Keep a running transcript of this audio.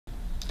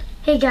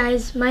Hey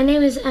guys, my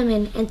name is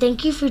Emin, and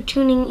thank you for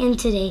tuning in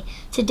today.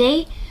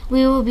 Today,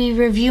 we will be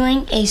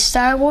reviewing a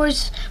Star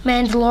Wars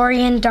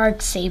Mandolorian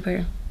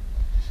Darksaber.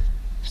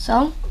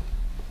 So,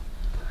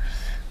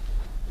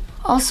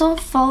 also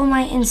follow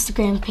my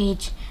Instagram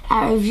page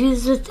at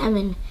Reviews with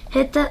Emin.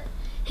 Hit the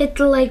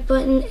like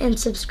button and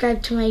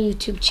subscribe to my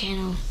YouTube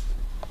channel.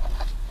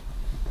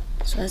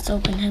 So let's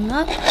open him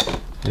up.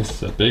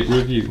 It's a big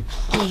review.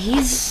 Yeah,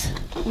 he's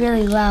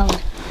really loud.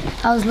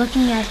 I was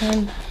looking at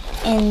him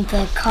in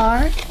the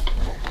car,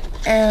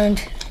 and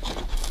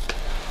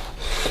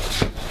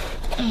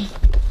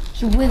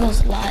he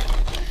wiggles a lot.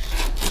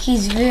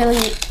 He's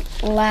really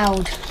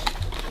loud.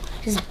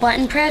 His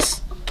button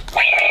press.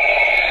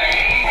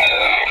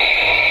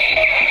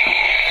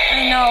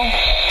 I know.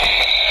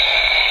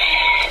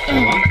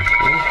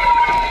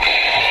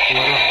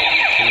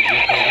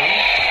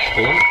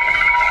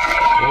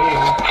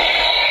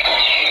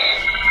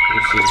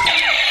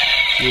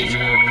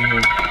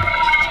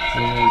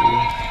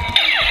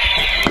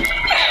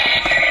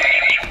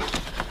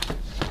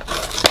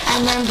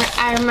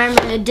 I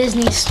remember the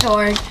Disney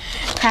store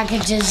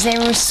packages. They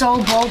were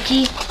so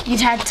bulky,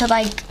 you'd have to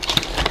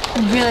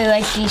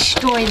really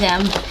destroy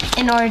them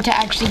in order to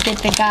actually get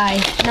the guy.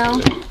 No?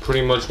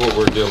 Pretty much what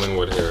we're dealing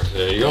with here.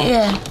 There you go.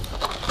 Yeah.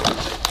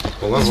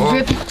 Hold on, Just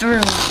rip it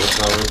through. Let's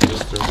not rip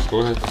this through. Go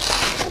ahead.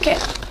 Okay.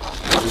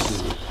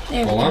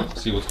 There Hold on.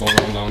 See what's going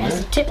on down there.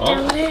 There's a tip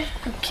down there.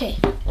 Okay.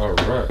 All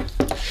right.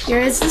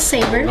 Here is the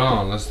saber. Hold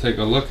on. Let's take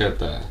a look at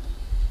that.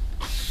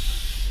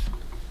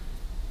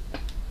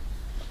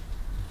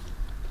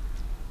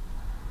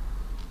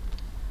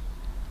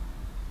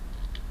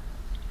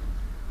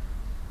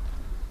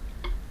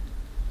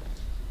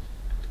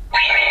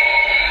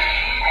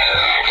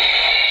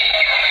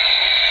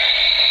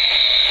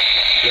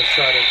 Let's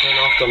try to turn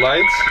off the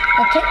lights.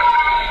 Okay.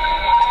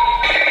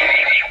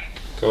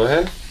 Go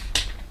ahead.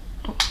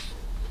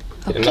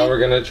 Okay. And now we're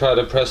going to try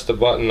to press the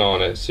button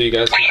on it so you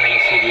guys can kind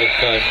of see the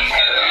effect.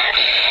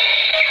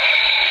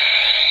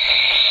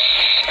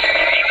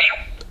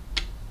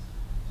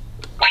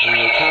 One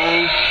more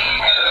time.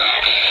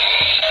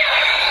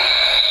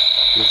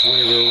 Let's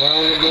wave it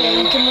around a Yeah,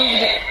 little. you can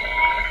move it.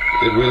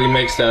 It really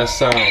makes that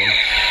sound.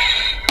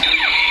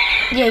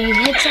 Yeah, you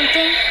hit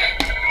something.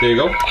 There you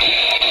go.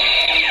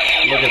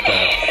 Look at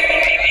that.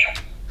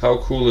 How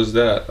cool is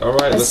that?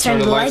 Alright, let's turn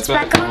the lights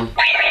back on. Alright,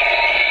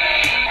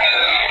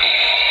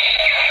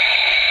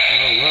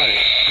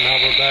 now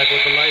we're back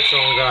with the lights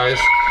on, guys.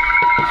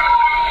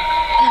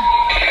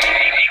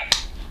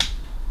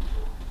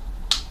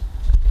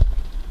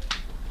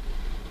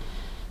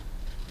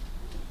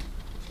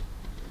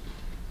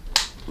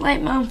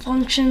 Light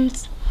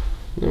malfunctions.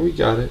 Yeah, we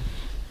got it.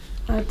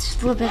 Let's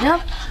flip it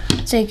up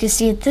so you can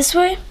see it this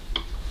way.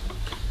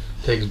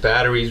 Takes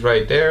batteries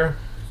right there.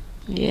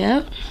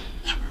 Yep.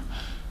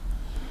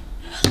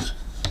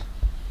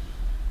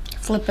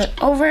 Flip it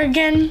over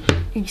again.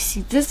 You can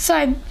see this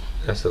side.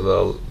 That's a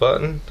little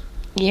button.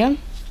 Yeah.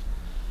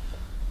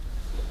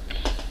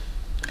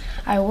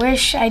 I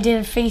wish I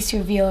did a face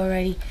reveal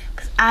already,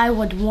 because I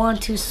would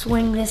want to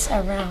swing this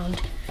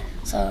around.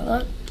 So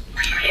look.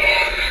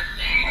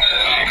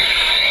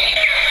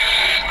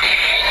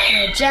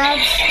 The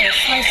jabs, the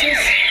slices.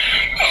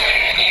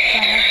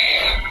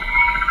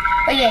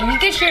 But yeah, you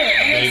can hear it.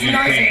 It Baby makes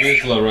noises.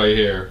 Pre-Vizsla right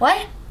here.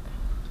 What?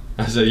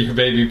 I said your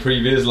baby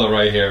Pre-Vizsla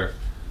right here.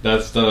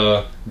 That's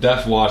the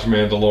Death Watch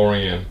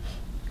Mandalorian.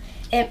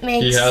 It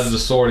makes... He has the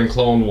sword in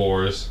Clone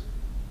Wars.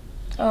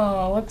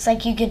 Oh, looks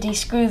like you could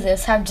descrew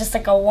this. Have just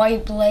like a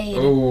white blade.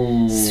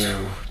 Ooh.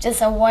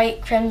 Just a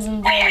white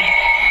crimson blade.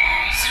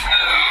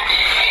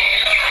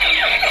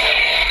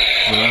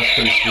 So that's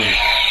pretty sweet.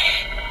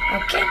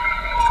 Okay.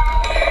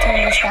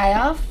 Turn this guy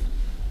off.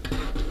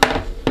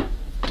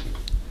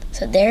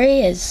 So there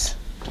he is.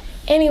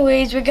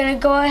 Anyways, we're gonna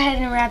go ahead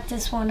and wrap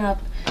this one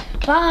up.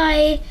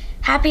 Bye.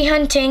 Happy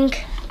hunting.